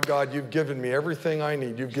 you know what, God, you've given me everything I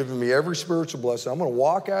need. You've given me every spiritual blessing. I'm going to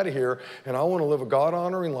walk out of here, and I want to live a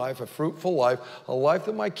God-honoring life, a fruitful life, a life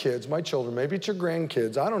that my kids, my children, maybe it's your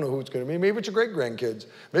grandkids. I don't know who it's going to be. Maybe it's your great-grandkids.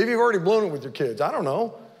 Maybe you've already blown it with your kids. I don't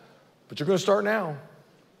know. But you're going to start now.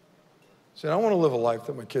 Saying, I want to live a life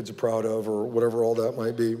that my kids are proud of, or whatever all that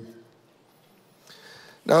might be.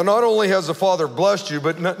 Now, not only has the Father blessed you,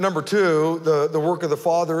 but number two, the work of the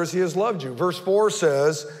Father is he has loved you. Verse 4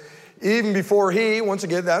 says, even before he, once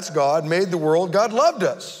again, that's God, made the world, God loved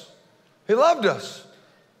us. He loved us.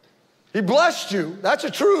 He blessed you. That's a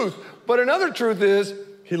truth. But another truth is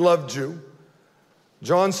he loved you.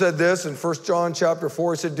 John said this in 1 John chapter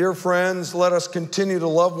 4. He said, dear friends, let us continue to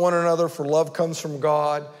love one another, for love comes from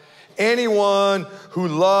God. Anyone who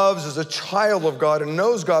loves is a child of God and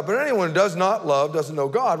knows God, but anyone who does not love doesn't know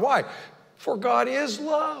God. Why? For God is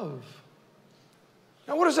love.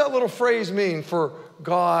 Now, what does that little phrase mean, for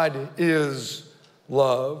God is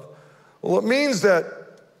love? Well, it means that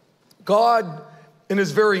God in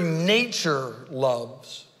his very nature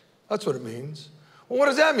loves. That's what it means. Well, what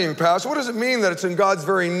does that mean, Pastor? What does it mean that it's in God's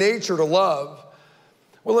very nature to love?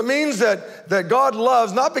 Well, it means that God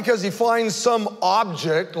loves not because he finds some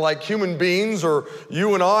object like human beings or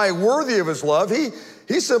you and I worthy of his love.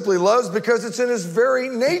 He simply loves because it's in his very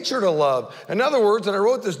nature to love. In other words, and I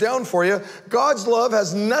wrote this down for you, God's love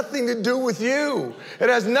has nothing to do with you. It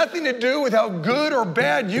has nothing to do with how good or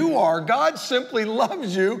bad you are. God simply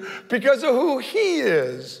loves you because of who he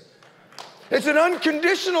is. It's an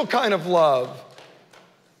unconditional kind of love.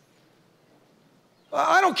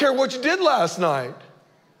 I don't care what you did last night.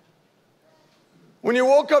 When you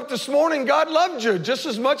woke up this morning, God loved you just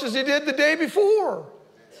as much as he did the day before.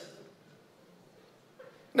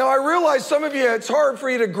 Now, I realize some of you, it's hard for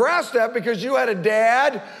you to grasp that because you had a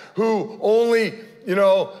dad who only,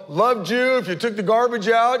 loved you if you took the garbage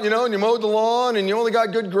out, and you mowed the lawn and you only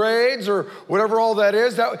got good grades or whatever all that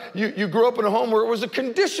is. You grew up in a home where it was a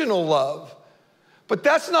conditional love. But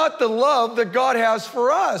that's not the love that God has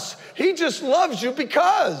for us. He just loves you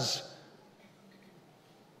because.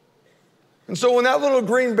 And so when that little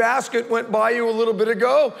green basket went by you a little bit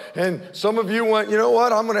ago, and some of you went, you know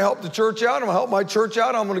what, I'm going to help the church out. I'm going to help my church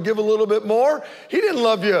out. I'm going to give a little bit more. He didn't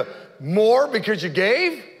love you more because you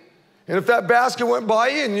gave. And if that basket went by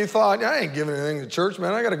you and you thought, I ain't giving anything to church,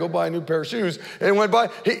 man, I got to go buy a new pair of shoes. And it went by,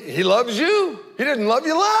 he loves you. He didn't love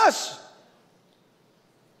you less.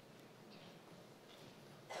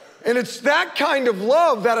 And it's that kind of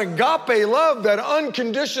love, that agape love, that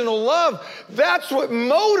unconditional love, that's what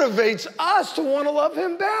motivates us to want to love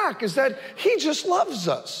him back, is that he just loves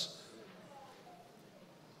us.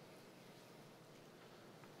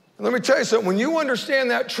 And let me tell you something, when you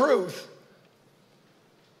understand that truth,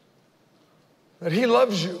 that he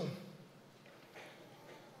loves you,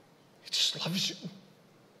 he just loves you.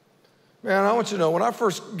 Man, I want you to know, when I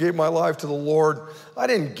first gave my life to the Lord, I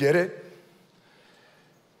didn't get it.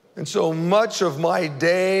 And so much of my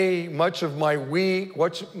day, much of my week,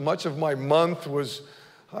 much of my month was,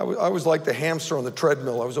 I was like the hamster on the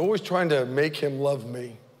treadmill. I was always trying to make him love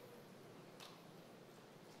me.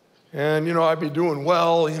 And, I'd be doing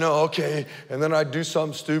well, okay. And then I'd do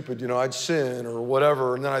something stupid, I'd sin or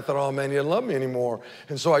whatever. And then I thought, oh man, he doesn't love me anymore.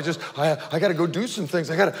 And so I got to go do some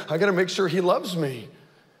things. I got to make sure he loves me.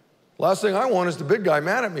 Last thing I want is the big guy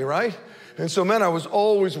mad at me, right? And so, man, I was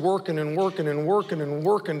always working to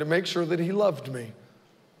make sure that he loved me.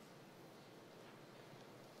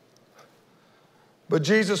 But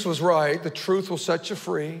Jesus was right. The truth will set you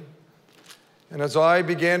free. And as I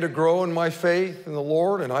began to grow in my faith in the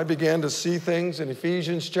Lord, and I began to see things in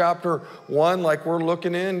Ephesians chapter 1 like we're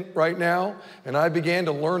looking in right now, and I began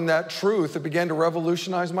to learn that truth, it began to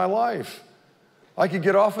revolutionize my life. I could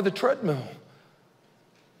get off of the treadmill.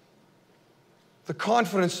 The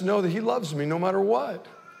confidence to know that he loves me no matter what.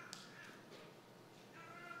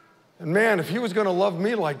 And man, if he was going to love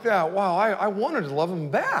me like that, wow, I wanted to love him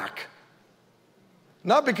back.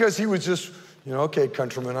 Not because he was just, okay,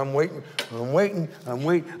 countryman, I'm waiting.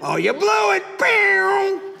 Oh, you blew it.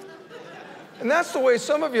 Bam! And that's the way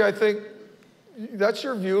some of you, I think, that's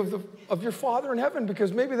your view of your Father in heaven,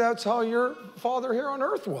 because maybe that's how your Father here on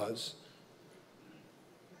earth was.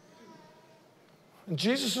 And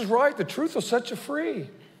Jesus is right. The truth will set you free.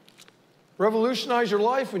 Revolutionize your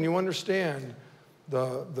life when you understand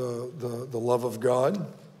the love of God.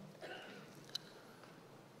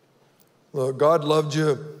 Look, God loved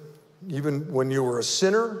you even when you were a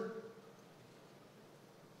sinner.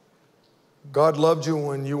 God loved you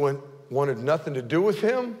when you wanted nothing to do with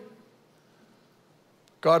him.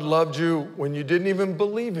 God loved you when you didn't even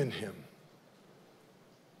believe in him.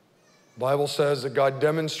 The Bible says that God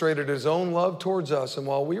demonstrated his own love towards us, and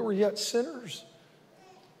while we were yet sinners,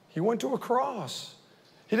 he went to a cross.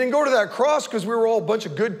 He didn't go to that cross because we were all a bunch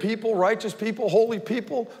of good people, righteous people, holy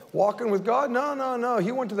people, walking with God. No.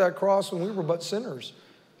 He went to that cross when we were but sinners.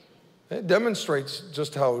 It demonstrates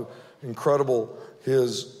just how incredible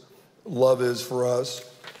his love is for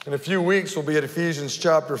us. In a few weeks, we'll be at Ephesians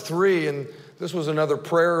chapter 3, and this was another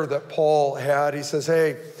prayer that Paul had. He says,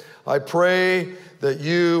 hey, I pray that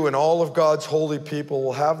you and all of God's holy people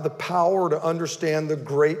will have the power to understand the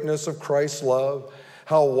greatness of Christ's love,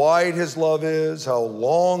 how wide his love is, how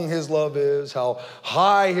long his love is, how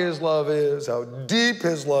high his love is, how deep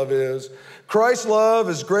his love is. Christ's love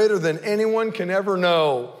is greater than anyone can ever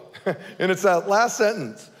know. And it's that last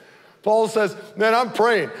sentence. Paul says, man, I'm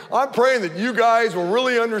praying that you guys will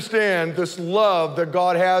really understand this love that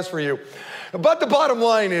God has for you. But the bottom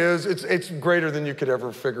line is, it's greater than you could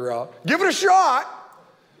ever figure out. Give it a shot.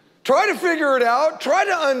 Try to figure it out. Try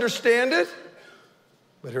to understand it.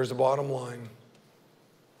 But here's the bottom line.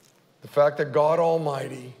 The fact that God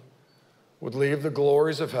Almighty would leave the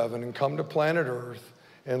glories of heaven and come to planet Earth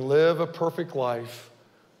and live a perfect life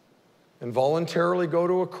and voluntarily go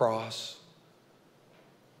to a cross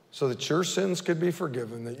so that your sins could be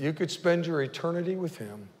forgiven, that you could spend your eternity with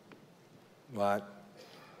him. What?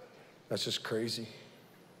 That's just crazy.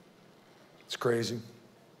 It's crazy.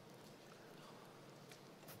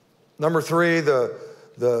 Number three,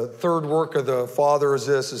 the third work of the Father is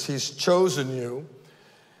this, is he's chosen you.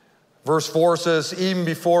 Verse 4 says, even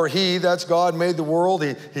before he, that's God, made the world,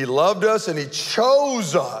 he loved us and he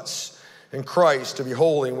chose us in Christ to be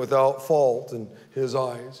holy and without fault in his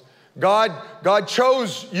eyes. God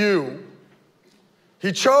chose you.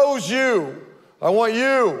 He chose you. I want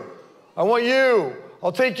you. I want you.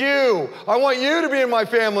 I'll take you. I want you to be in my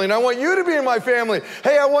family, and I want you to be in my family.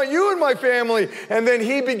 Hey, I want you in my family. And then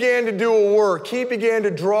he began to do a work. He began to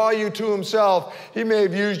draw you to himself. He may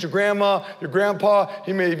have used your grandma, your grandpa.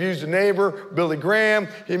 He may have used a neighbor, Billy Graham.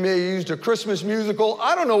 He may have used a Christmas musical.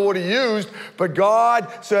 I don't know what he used, but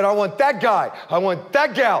God said, I want that guy. I want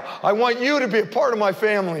that gal. I want you to be a part of my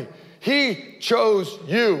family. He chose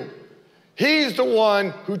you. He's the one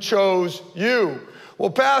who chose you. Well,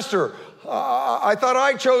 Pastor, I thought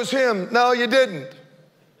I chose him. No, you didn't.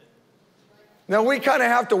 Now, we kind of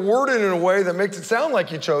have to word it in a way that makes it sound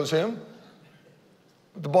like you chose him.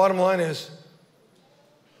 But the bottom line is,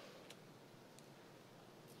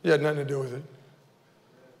 you had nothing to do with it.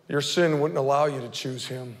 Your sin wouldn't allow you to choose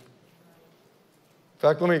him. In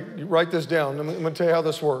fact, let me write this down. I'm going to tell you how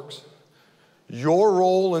this works. Your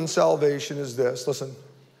role in salvation is this. Listen,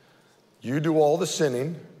 you do all the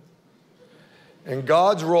sinning. And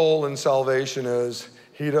God's role in salvation is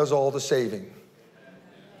he does all the saving.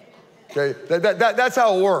 Okay, that's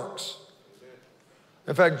how it works.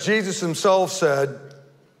 In fact, Jesus himself said,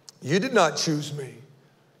 you did not choose me,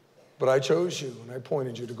 but I chose you, and I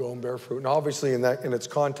appointed you to go and bear fruit. And obviously in its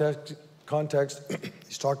context,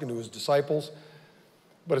 he's talking to his disciples,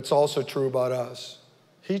 but it's also true about us.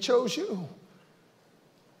 He chose you.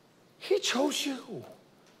 He chose you.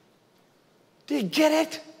 Do you get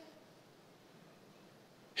it?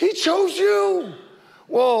 He chose you.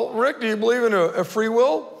 Well, Rick, do you believe in a free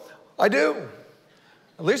will? I do.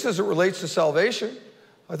 At least as it relates to salvation.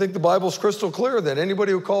 I think the Bible's crystal clear that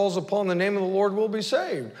anybody who calls upon the name of the Lord will be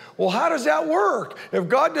saved. Well, how does that work? If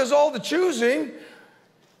God does all the choosing,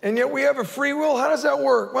 and yet we have a free will, how does that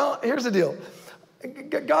work? Well, here's the deal.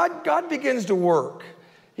 God begins to work.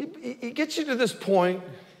 He gets you to this point,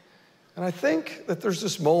 and I think that there's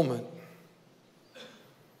this moment,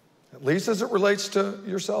 at least as it relates to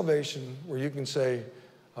your salvation, where you can say,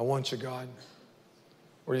 I want you, God.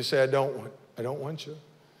 Or you say, I don't want you.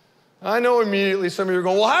 I know immediately some of you are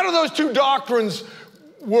going, well, how do those two doctrines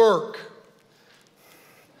work?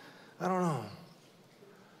 I don't know.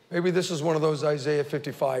 Maybe this is one of those Isaiah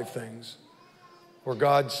 55 things where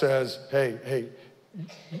God says, hey,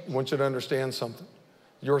 I want you to understand something.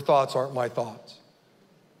 Your thoughts aren't my thoughts.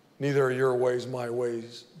 Neither are your ways my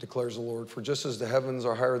ways, declares the Lord. For just as the heavens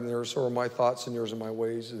are higher than the earth, so are my thoughts and yours are my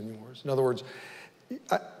ways than yours. In other words,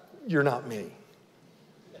 you're not me.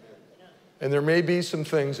 And there may be some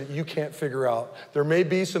things that you can't figure out. There may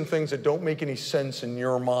be some things that don't make any sense in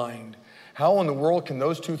your mind. How in the world can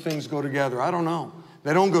those two things go together? I don't know.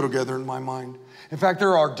 They don't go together in my mind. In fact,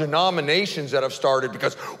 there are denominations that have started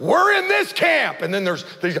because we're in this camp. And then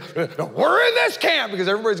we're in this camp because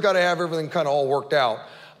everybody's got to have everything kind of all worked out.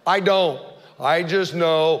 I don't. I just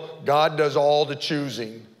know God does all the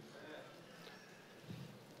choosing.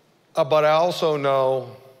 But I also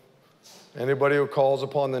know anybody who calls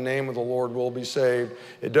upon the name of the Lord will be saved.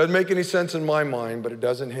 It doesn't make any sense in my mind, but it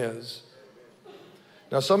does in his.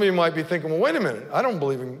 Now, some of you might be thinking, well, wait a minute. I don't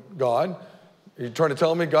believe in God. Are you trying to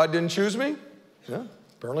tell me God didn't choose me? Yeah,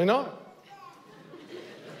 apparently not.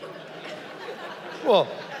 Well,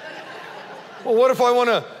 what if I want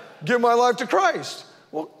to give my life to Christ?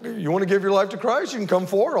 Well, you want to give your life to Christ? You can come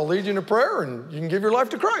forward. I'll lead you in a prayer, and you can give your life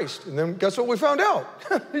to Christ. And then guess what we found out?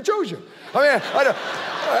 He chose you. I mean,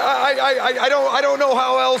 I don't know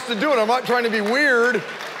how else to do it. I'm not trying to be weird.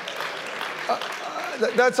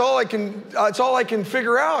 That's all I can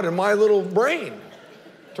figure out in my little brain.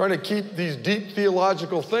 Trying to keep these deep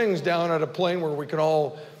theological things down at a plane where we can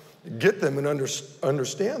all get them and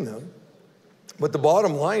understand them. But the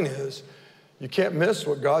bottom line is, you can't miss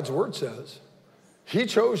what God's word says. He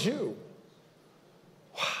chose you.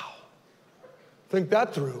 Wow. Think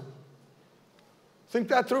that through. Think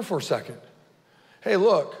that through for a second. Hey,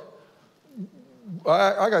 look,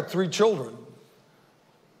 I got 3 children.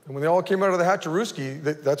 And when they all came out of the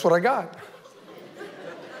Hatcherooski, that's what I got.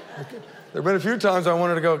 Okay. There have been a few times I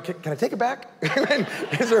wanted to go, can I take it back?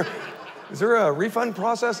 Is there a refund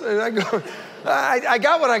process? And I go, I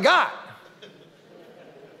got what I got.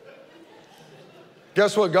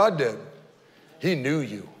 Guess what God did? He knew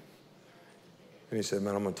you. And he said,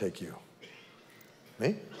 man, I'm going to take you.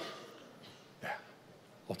 Me? Yeah,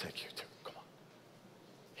 I'll take you too. Come on.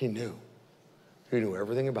 He knew. He knew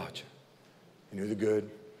everything about you. He knew the good,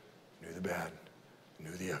 knew the bad,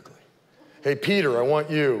 knew the ugly. Hey, Peter, I want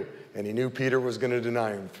you. And he knew Peter was going to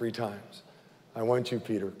deny him 3 times. I want you,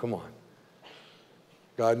 Peter. Come on.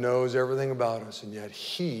 God knows everything about us, and yet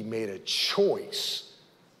he made a choice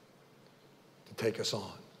to take us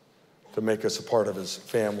on, to make us a part of his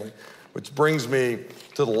family. Which brings me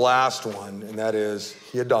to the last one, and that is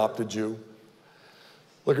he adopted you.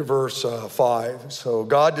 Look at verse 5. So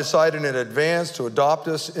God decided in advance to adopt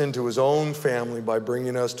us into his own family by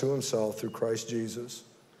bringing us to himself through Christ Jesus.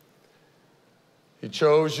 He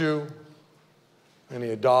chose you, and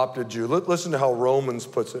he adopted you. Listen to how Romans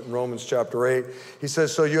puts it in Romans chapter 8. He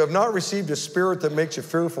says, so you have not received a spirit that makes you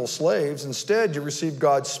fearful slaves. Instead, you received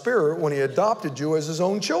God's Spirit when he adopted you as his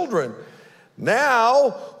own children.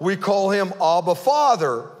 Now we call him Abba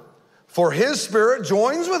Father, for his Spirit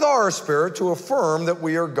joins with our spirit to affirm that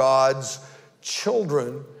we are God's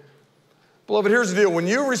children. Beloved, here's the deal. When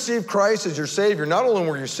you received Christ as your Savior, not only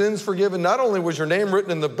were your sins forgiven, not only was your name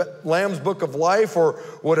written in the Lamb's Book of Life or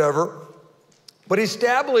whatever, but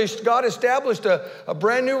God established a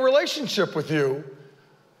brand new relationship with you.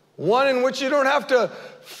 One in which you don't have to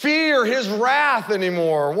fear his wrath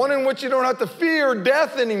anymore. One in which you don't have to fear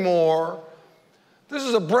death anymore. This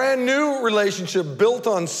is a brand new relationship built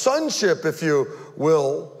on sonship, if you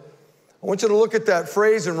will. I want you to look at that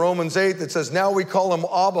phrase in Romans 8 that says, now we call him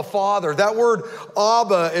Abba Father. That word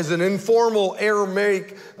Abba is an informal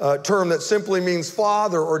Aramaic term that simply means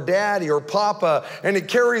father or daddy or papa, and it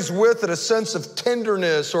carries with it a sense of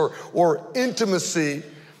tenderness or intimacy.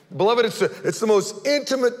 Beloved, it's the most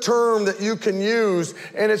intimate term that you can use,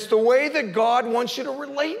 and it's the way that God wants you to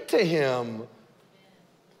relate to him.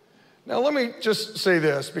 Now, let me just say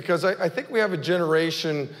this, because I think we have a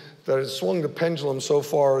generation that has swung the pendulum so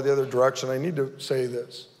far the other direction. I need to say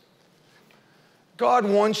this. God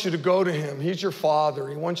wants you to go to him. He's your father.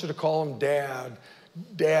 He wants you to call him dad,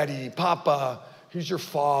 daddy, papa. He's your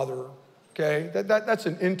father, okay? That's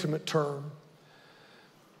an intimate term.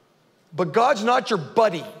 But God's not your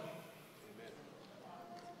buddy.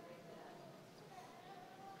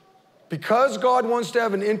 Because God wants to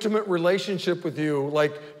have an intimate relationship with you,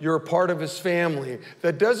 like you're a part of his family,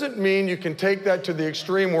 that doesn't mean you can take that to the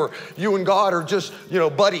extreme where you and God are just,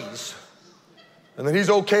 buddies, and that he's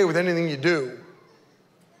okay with anything you do.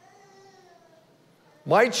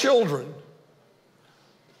 My children,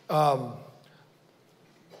 I'm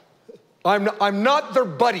not their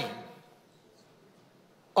buddy.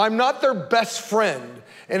 I'm not their best friend.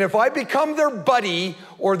 And if I become their buddy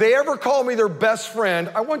or they ever call me their best friend,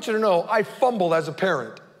 I want you to know I fumbled as a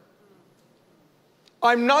parent.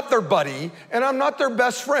 I'm not their buddy and I'm not their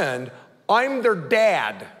best friend. I'm their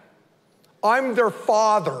dad. I'm their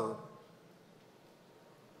father.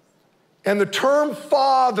 And the term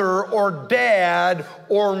father or dad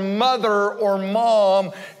or mother or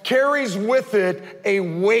mom carries with it a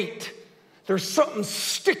weight. There's something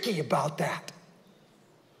sticky about that.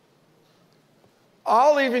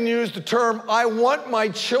 I'll even use the term, I want my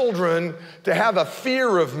children to have a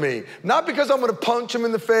fear of me. Not because I'm going to punch them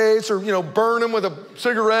in the face or, burn them with a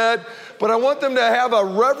cigarette, but I want them to have a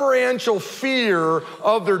reverential fear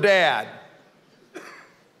of their dad.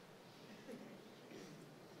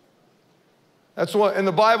 That's what, in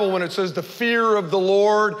the Bible, when it says the fear of the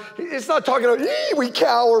Lord, it's not talking about, we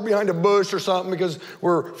cower behind a bush or something because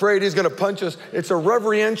we're afraid he's going to punch us. It's a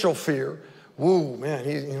reverential fear. Whoa, man,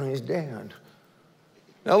 he's dad.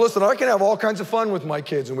 Now listen, I can have all kinds of fun with my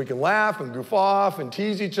kids and we can laugh and goof off and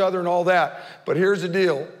tease each other and all that. But here's the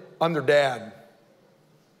deal, I'm their dad.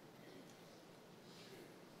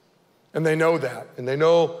 And they know that. And they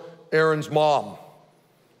know Aaron's mom.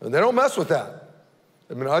 And they don't mess with that.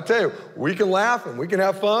 I mean, I tell you, we can laugh and we can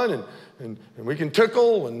have fun and we can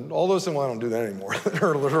tickle and all those things. Well, I don't do that anymore.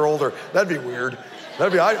 They're older. That'd be weird.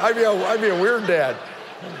 I'd be a weird dad.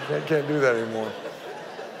 I can't do that anymore.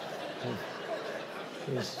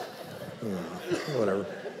 Whatever.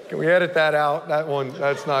 Can we edit that out?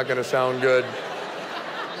 That's not going to sound good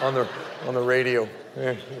on the radio.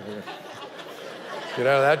 Get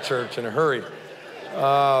out of that church in a hurry.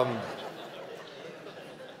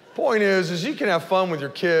 Point is you can have fun with your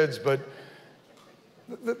kids, but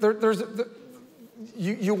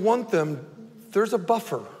you want them. There's a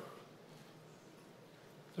buffer.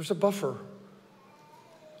 There's a buffer.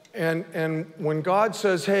 And when God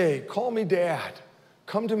says, hey, call me Dad,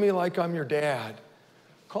 come to me like I'm your dad,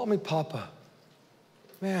 call me Papa,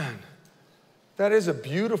 man, that is a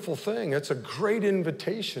beautiful thing. It's a great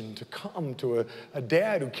invitation to come to a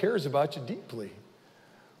dad who cares about you deeply.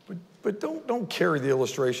 But don't carry the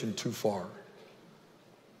illustration too far.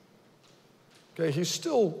 Okay, he's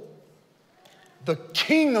still the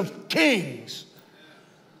King of Kings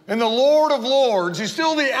and the Lord of Lords. He's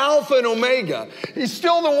still the Alpha and Omega. He's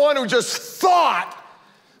still the one who just thought,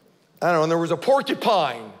 I don't know, and there was a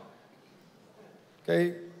porcupine.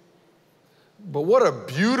 Okay? But what a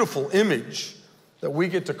beautiful image that we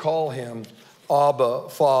get to call him Abba,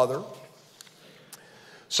 Father.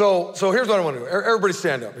 So here's what I want to do. Everybody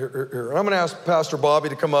stand up. Here. I'm going to ask Pastor Bobby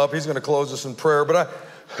to come up. He's going to close us in prayer. But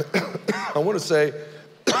I want to say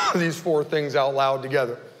these 4 things out loud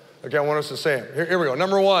together. Okay, I want us to say them. Here we go.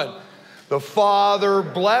 Number 1, the Father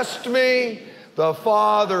blessed me. The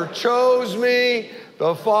Father chose me.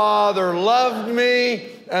 The Father loved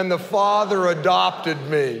me. And the Father adopted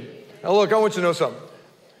me. Now look, I want you to know something.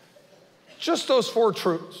 Just those 4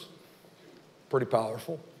 truths, pretty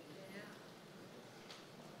powerful.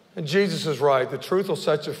 And Jesus is right. The truth will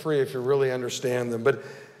set you free if you really understand them. But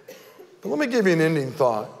let me give you an ending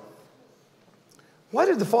thought. Why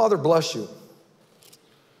did the Father bless you?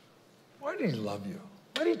 Why did he love you?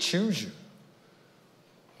 Why did he choose you?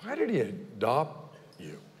 Why did he adopt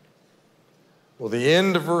you? Well, the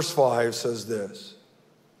end of verse 5 says this.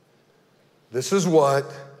 This is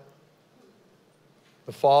what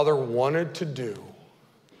the Father wanted to do,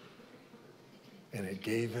 and it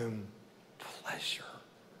gave him pleasure.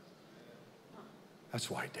 That's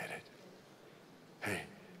why he did it.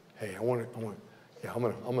 Hey, I'm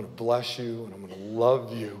gonna bless you, and I'm gonna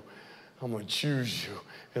love you. I'm gonna choose you,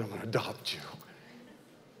 and I'm gonna adopt you.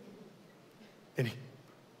 And he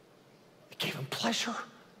gave him pleasure.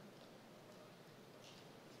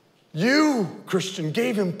 You, Christian,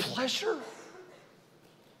 gave him pleasure.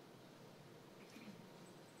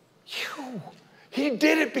 He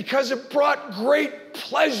did it because it brought great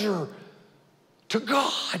pleasure to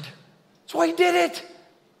God. That's why he did it.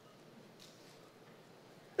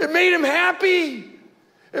 It made him happy.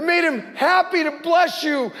 It made him happy to bless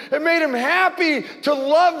you. It made him happy to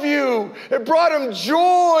love you. It brought him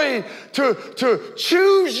joy to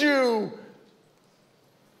choose you,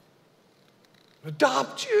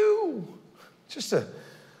 adopt you. Just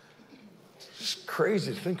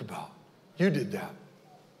crazy to think about. You did that.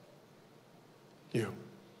 You.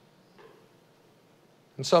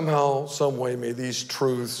 And somehow, some way, may these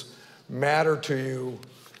truths matter to you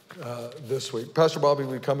this week. Pastor Bobby,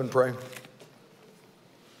 will you come and pray?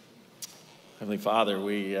 Heavenly Father,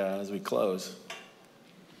 we as we close,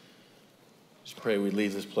 just pray we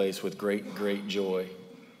leave this place with great, great joy.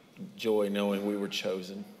 Joy knowing we were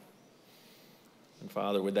chosen. And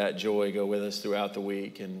Father, would that joy go with us throughout the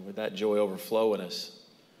week, and would that joy overflow in us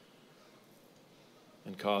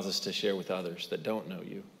and cause us to share with others that don't know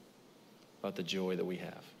you about the joy that we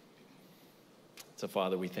have. So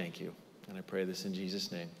Father, we thank you. And I pray this in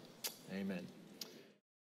Jesus' name. Amen.